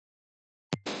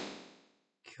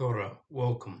Kia ora,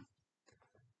 welcome.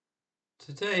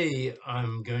 Today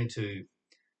I'm going to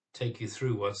take you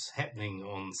through what's happening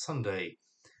on Sunday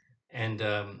and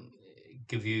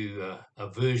give you a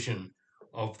version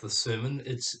of the sermon.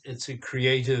 It's a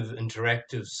creative,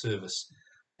 interactive service,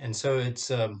 and so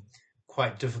it's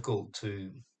quite difficult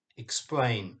to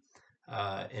explain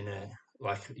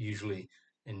like usually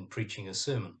in preaching a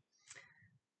sermon.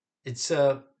 It's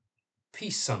a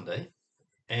Peace Sunday,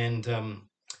 and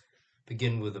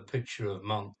begin with a picture of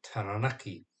Mount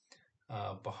Taranaki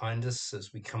behind us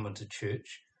as we come into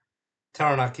church.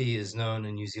 Taranaki is known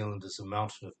in New Zealand as a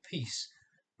mountain of peace,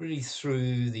 really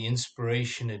through the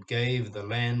inspiration it gave, the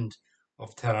land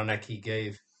of Taranaki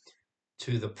gave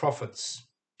to the prophets,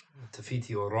 Te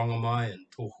Whiti o Rongamai and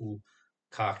Tohu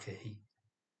Kākehi,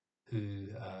 who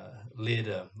led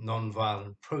a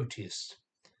non-violent protest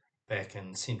back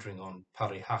and centering on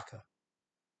Parihaka.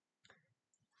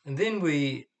 And then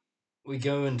we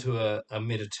go into a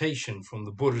meditation from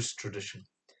the Buddhist tradition.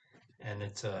 And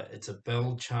it's a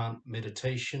bell chant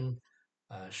meditation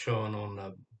shown on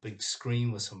a big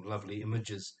screen with some lovely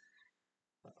images.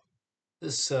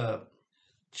 This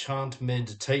chant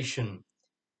meditation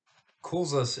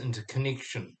calls us into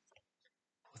connection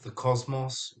with the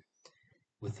cosmos,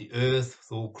 with the earth,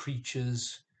 with all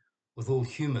creatures, with all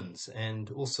humans,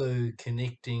 and also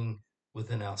connecting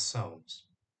within ourselves.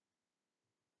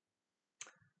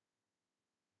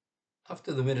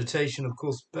 After the meditation, of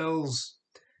course, bells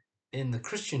in the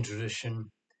Christian tradition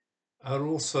are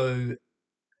also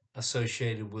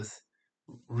associated with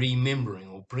remembering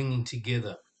or bringing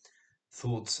together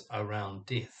thoughts around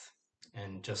death.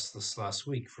 And just this last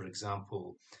week, for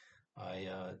example, I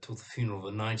took the funeral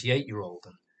of a 98-year-old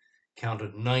and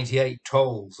counted 98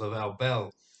 tolls of our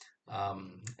bell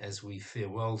as we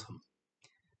farewelled him.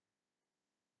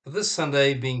 But this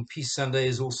Sunday, being Peace Sunday,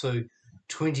 is also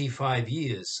 25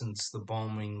 years since the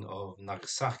bombing of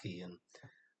Nagasaki, and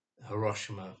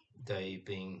Hiroshima Day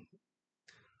being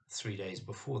 3 days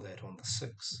before that on the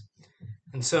 6th.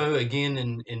 And so again,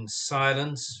 in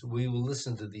silence, we will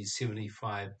listen to these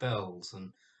 75 bells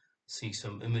and see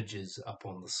some images up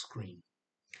on the screen.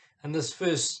 And this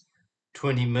first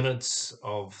 20 minutes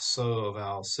of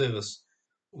our service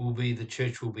the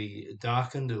church will be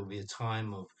darkened. It will be a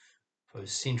time of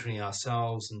centering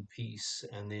ourselves in peace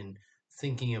and then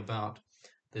thinking about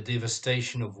the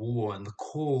devastation of war and the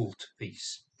call to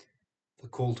peace, the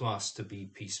call to us to be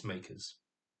peacemakers.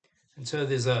 And so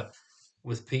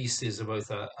with peace, there's both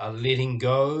a letting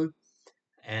go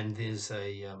and there's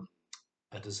a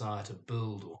desire to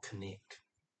build or connect.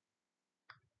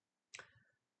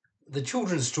 The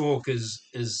children's talk is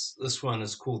this one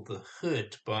is called The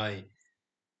Hurt by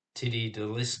Teddy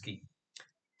Daleski.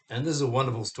 And this is a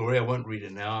wonderful story. I won't read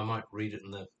it now. I might read it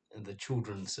in the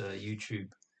children's YouTube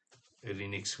early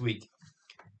next week.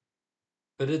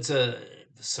 But it's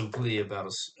simply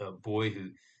about a boy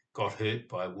who got hurt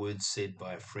by words said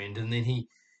by a friend, and then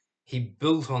he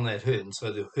built on that hurt, and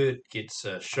so the hurt gets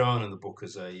shown in the book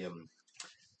as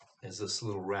as this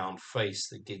little round face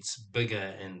that gets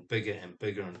bigger and bigger and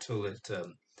bigger until it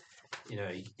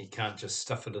he can't just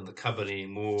stuff it in the cupboard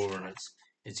anymore, and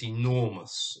it's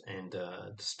enormous and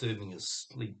disturbing his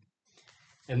sleep.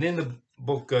 And then the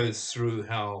book goes through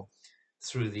how,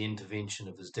 through the intervention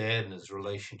of his dad and his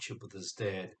relationship with his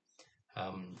dad,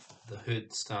 the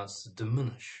hurt starts to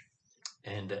diminish,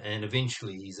 and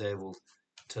eventually he's able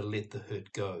to let the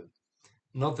hurt go.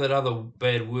 Not that other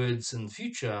bad words in the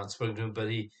future aren't spoken to him, but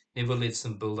he never lets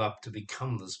them build up to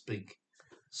become this big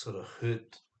sort of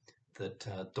hurt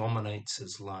that dominates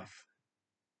his life.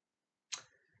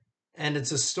 And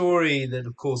it's a story that,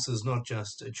 of course, is not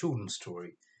just a children's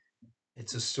story.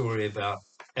 It's a story about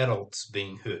adults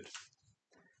being hurt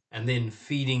and then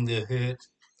feeding their hurt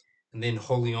and then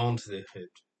holding on to their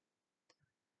hurt.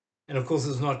 And of course,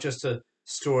 it's not just a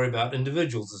story about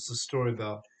individuals. It's a story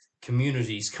about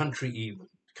communities, countries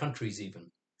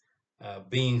even,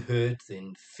 being hurt,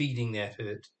 then feeding that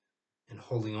hurt and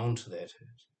holding on to that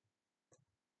hurt.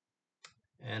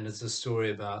 And it's a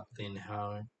story about then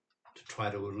how to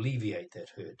try to alleviate that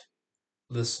hurt,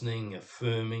 listening,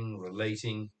 affirming,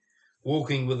 relating,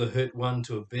 walking with the hurt one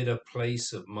to a better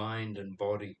place of mind and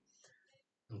body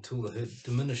until the hurt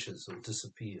diminishes or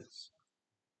disappears.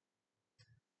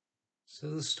 So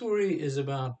the story is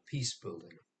about peace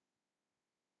building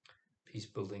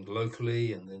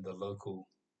locally, and then the local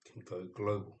can go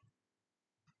global.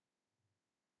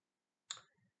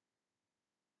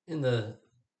 In the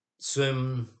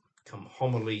sermon, come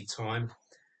homily time,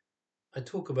 I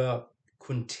talk about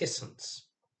quintessence.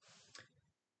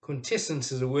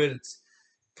 Quintessence is a word that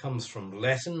comes from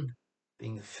Latin,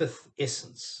 being the fifth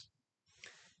essence.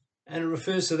 And it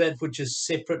refers to that which is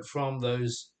separate from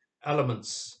those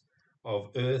elements of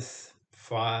earth,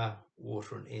 fire,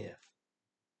 water, and air.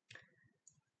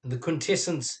 And the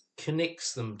quintessence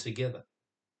connects them together.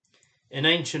 In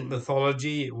ancient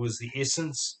mythology, it was the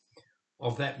essence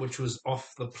of that which was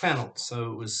off the planet,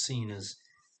 so it was seen as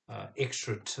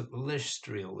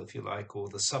extraterrestrial, if you like, or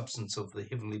the substance of the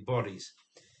heavenly bodies.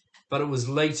 But it was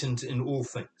latent in all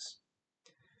things.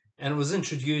 And it was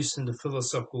introduced into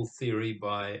philosophical theory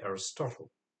by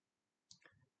Aristotle.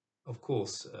 Of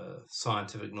course,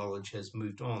 scientific knowledge has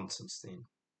moved on since then.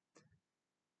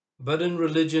 But in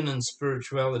religion and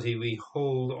spirituality, we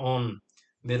hold on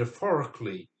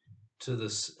metaphorically to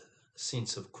this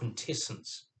sense of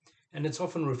quintessence. And it's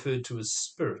often referred to as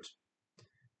spirit.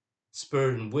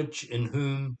 Spirit in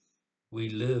whom we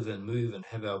live and move and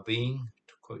have our being,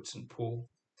 to quote St. Paul.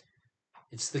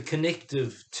 It's the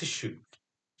connective tissue.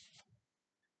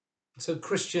 So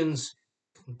Christians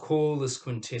can call this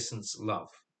quintessence love.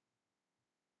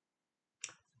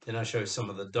 Then I show some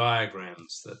of the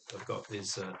diagrams that I've got.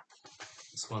 There's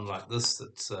this one like this,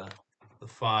 that's the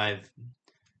 5,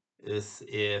 earth,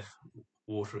 air,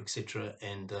 water, etc.,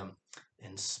 and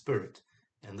spirit.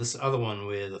 And this other one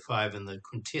where the 5 and the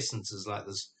quintessence is like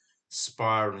this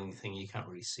spiraling thing. You can't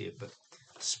really see it, but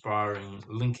spiraling,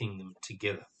 linking them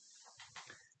together.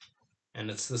 And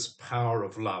it's this power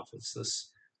of love. It's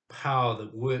this power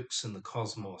that works in the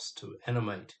cosmos to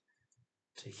animate,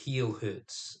 to heal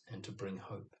hurts, and to bring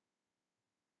hope.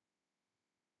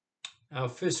 Our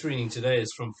first reading today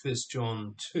is from 1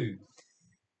 John 2.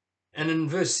 And in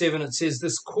verse 7 it says,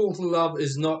 "This call to love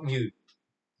is not new.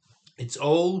 It's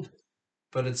old,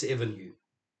 but it's ever new.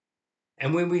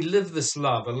 And when we live this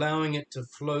love, allowing it to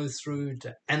flow through,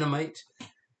 to animate,"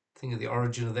 think of the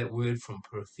origin of that word from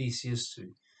Prothesis,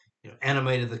 to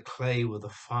animated the clay with a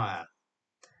fire.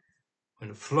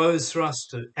 When it flows through us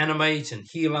to animate and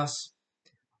heal us,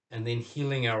 and then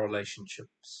healing our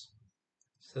relationships.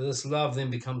 So this love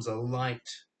then becomes a light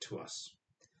to us,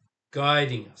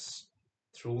 guiding us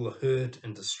through all the hurt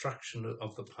and destruction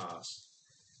of the past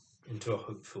into a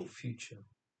hopeful future.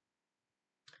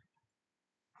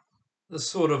 This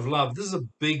sort of love, this is a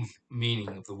big meaning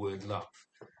of the word love.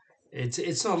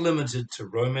 It's not limited to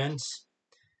romance,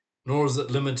 nor is it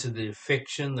limited to the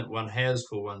affection that one has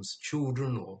for one's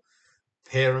children or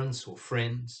parents or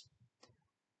friends,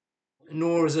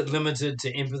 nor is it limited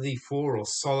to empathy for or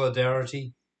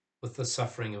solidarity with the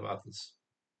suffering of others.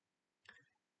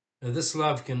 Now, this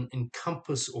love can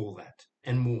encompass all that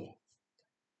and more.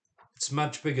 It's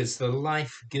much bigger. It's the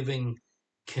life-giving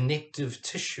connective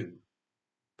tissue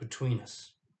between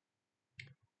us.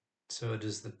 So it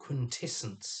is the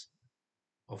quintessence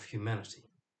of humanity.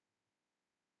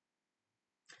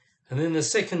 And then the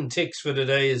second text for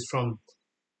today is from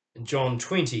John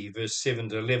 20, verse 7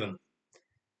 to 11.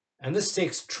 And this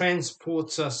text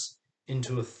transports us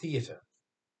into a theatre.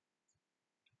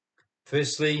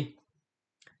 Firstly,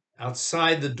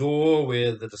 outside the door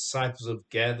where the disciples have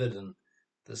gathered and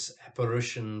this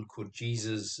apparition called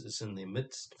Jesus is in their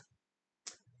midst.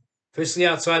 Firstly,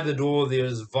 outside the door, there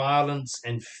is violence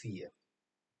and fear.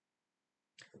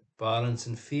 Violence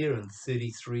and fear in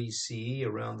 33 CE,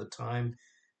 around the time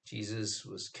Jesus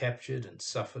was captured and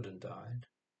suffered and died.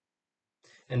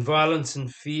 And violence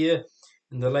and fear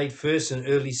in the late 1st and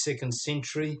early 2nd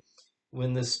century,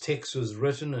 when this text was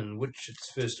written and which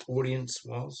its first audience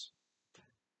was.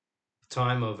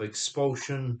 Time of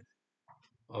expulsion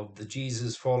of the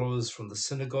Jesus followers from the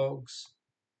synagogues,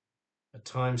 a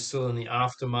time still in the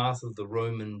aftermath of the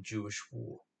Roman-Jewish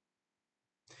war.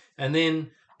 And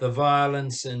then the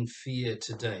violence and fear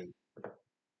today.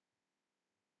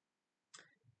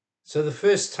 So the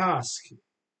first task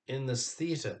in this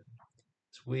theatre,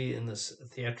 as we in this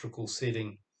theatrical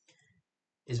setting,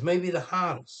 is maybe the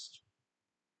hardest,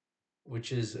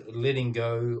 which is letting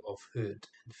go of hurt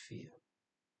and fear.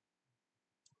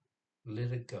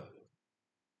 Let it go.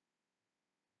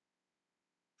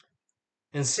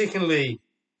 And secondly,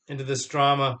 into this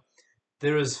drama,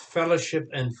 there is fellowship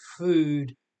and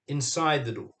food inside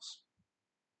the doors.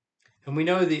 And we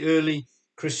know the early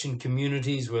Christian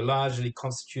communities were largely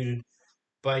constituted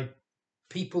by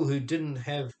people who didn't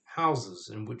have houses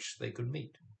in which they could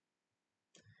meet.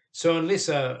 So unless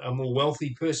a more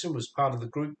wealthy person was part of the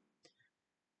group,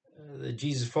 the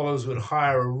Jesus followers would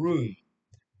hire a room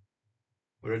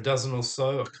where a dozen or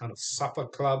so, a kind of supper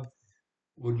club,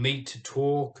 would meet to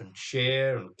talk and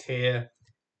share and care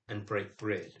and break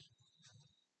bread.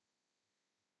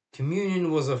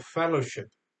 Communion was a fellowship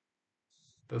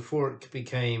before it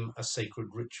became a sacred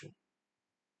ritual.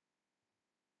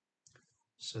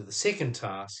 So the second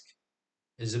task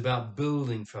is about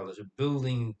building fellowship,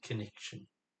 building connection.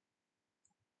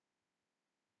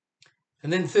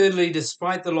 And then thirdly,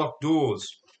 despite the locked doors,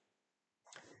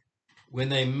 when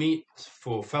they meet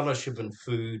for fellowship and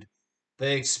food,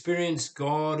 they experience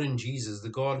God and Jesus, the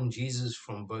God and Jesus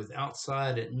from both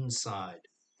outside and inside,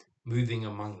 moving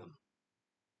among them.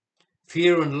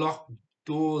 Fear and locked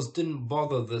doors didn't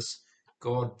bother this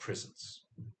God presence.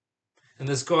 And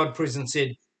this God presence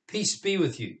said, "Peace be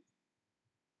with you."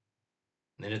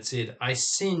 And then it said, "I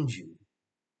send you."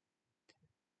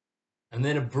 And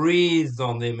then it breathed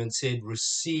on them and said,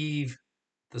 "Receive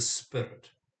the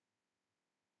Spirit."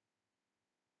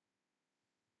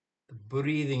 The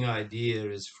breathing idea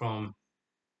is from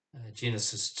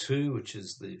Genesis 2, which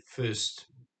is the first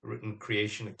written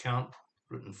creation account,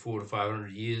 written 400 to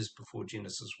 500 years before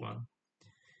Genesis 1.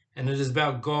 And it is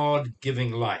about God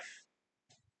giving life.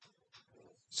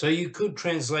 So you could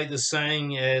translate the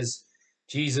saying as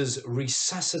Jesus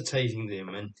resuscitating them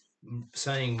and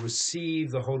saying,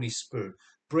 "Receive the Holy Spirit."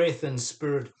 Breath and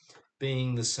spirit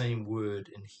being the same word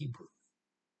in Hebrew.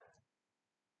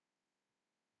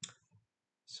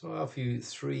 So I'll offer you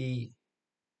three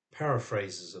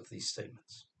paraphrases of these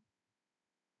statements.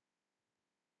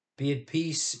 Be at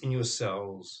peace in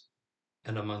yourselves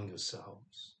and among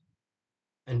yourselves,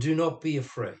 and do not be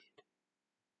afraid.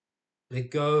 Let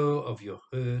go of your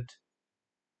hurt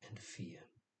and fear.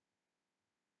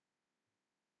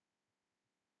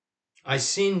 I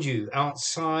send you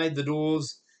outside the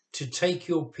doors to take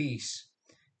your peace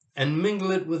and mingle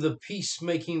it with the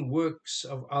peacemaking works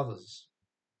of others,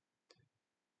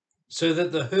 so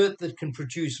that the hurt that can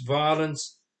produce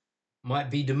violence might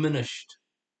be diminished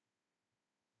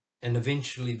and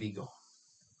eventually be gone.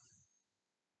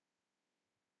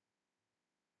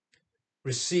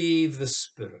 Receive the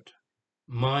Spirit,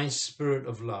 my Spirit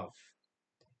of love.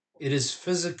 It is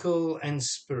physical and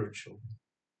spiritual.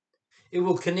 It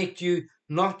will connect you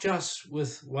not just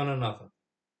with one another,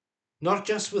 not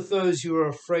just with those you are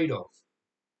afraid of,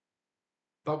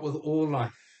 but with all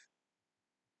life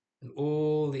and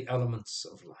all the elements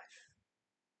of life.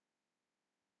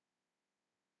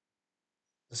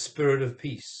 The spirit of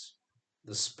peace,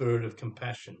 the spirit of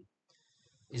compassion,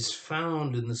 is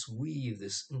found in this weave,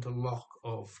 this interlock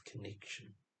of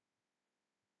connection.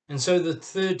 And so the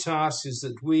third task is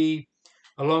that we,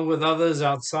 along with others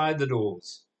outside the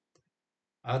doors,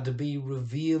 are to be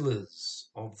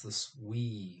revealers of this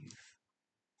weave,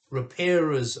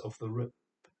 repairers of the rip,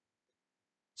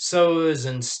 sewers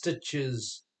and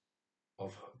stitches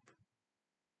of hope.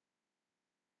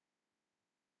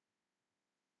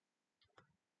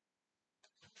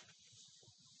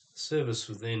 Service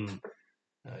then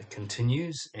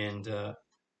continues, and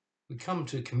we come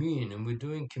to communion, and we're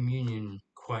doing communion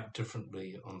quite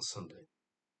differently on Sunday.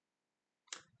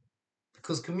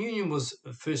 Because communion was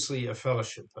firstly a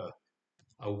fellowship,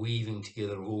 a weaving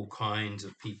together of all kinds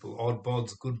of people, odd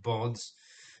bods, good bods,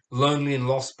 lonely and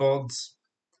lost bods,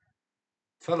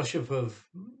 fellowship of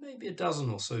maybe a dozen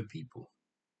or so people,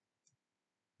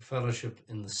 fellowship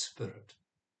in the Spirit.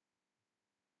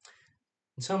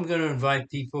 And so I'm going to invite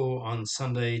people on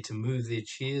Sunday to move their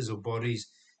chairs or bodies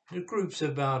into groups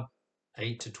of about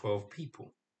 8 to 12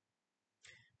 people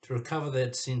to recover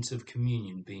that sense of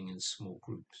communion being in small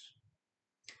groups.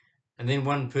 And then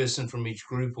one person from each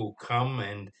group will come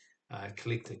and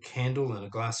collect a candle and a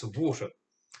glass of water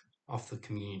off the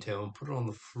communion table and put it on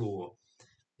the floor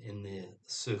in their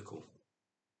circle.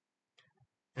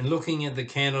 And looking at the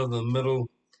candle in the middle,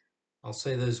 I'll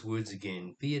say those words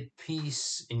again. Be at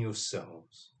peace in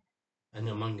yourselves and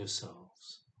among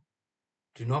yourselves.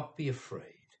 Do not be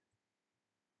afraid.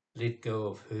 Let go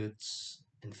of hurts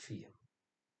and fear.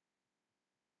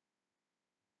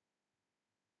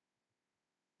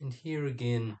 And here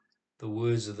again, the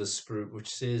words of the Spirit, which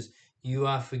says, you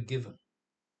are forgiven.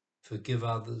 Forgive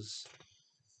others.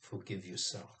 Forgive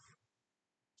yourself.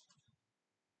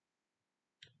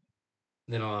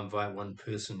 Then I'll invite one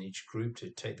person in each group to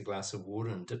take the glass of water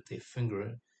and dip their finger in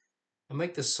it and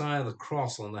make the sign of the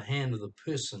cross on the hand of the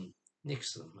person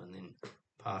next to them, and then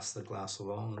pass the glass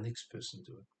along, the next person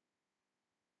to it.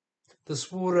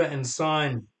 This water and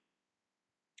sign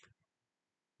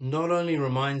not only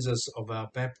reminds us of our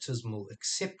baptismal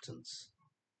acceptance,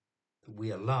 that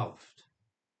we are loved,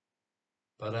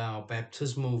 but our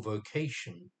baptismal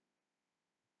vocation,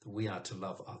 that we are to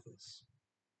love others.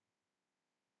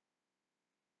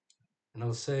 And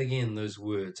I'll say again those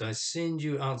words. I send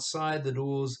you outside the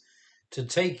doors to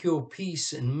take your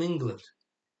peace and mingle it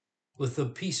with the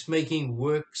peacemaking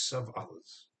works of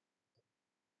others,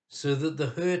 so that the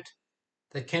hurt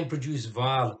that can produce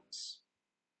violence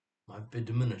might be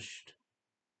diminished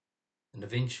and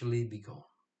eventually be gone.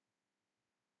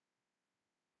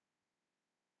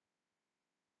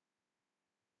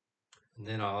 And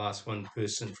then I'll ask one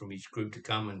person from each group to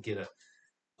come and get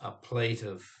a plate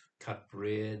of cut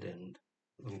bread and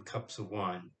little cups of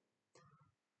wine.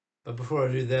 But before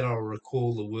I do that, I'll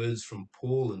recall the words from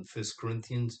Paul in 1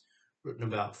 Corinthians, written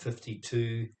about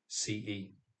 52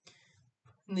 CE.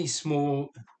 In the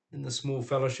small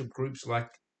fellowship groups like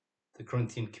the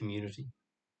Corinthian community,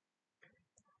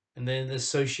 and then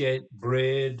associate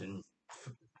bread and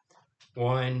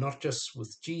wine not just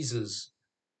with Jesus,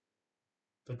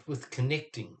 but with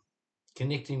connecting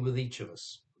with each of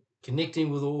us, connecting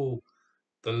with all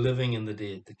the living and the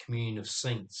dead, the communion of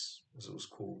saints, as it was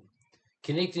called,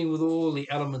 connecting with all the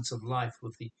elements of life,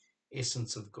 with the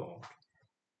essence of God.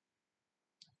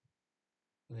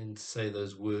 And then say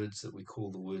those words that we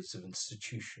call the words of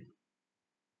institution.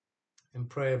 And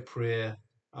pray a prayer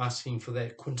asking for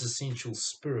that quintessential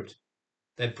spirit,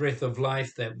 that breath of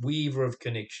life, that weaver of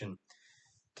connection,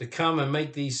 to come and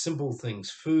make these simple things,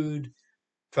 food,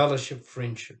 fellowship,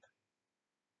 friendship,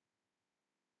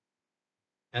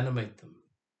 animate them,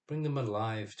 bring them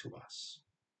alive to us,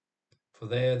 for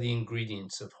they are the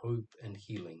ingredients of hope and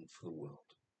healing for the world.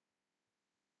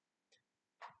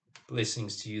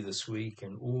 Blessings to you this week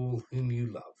and all whom you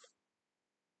love.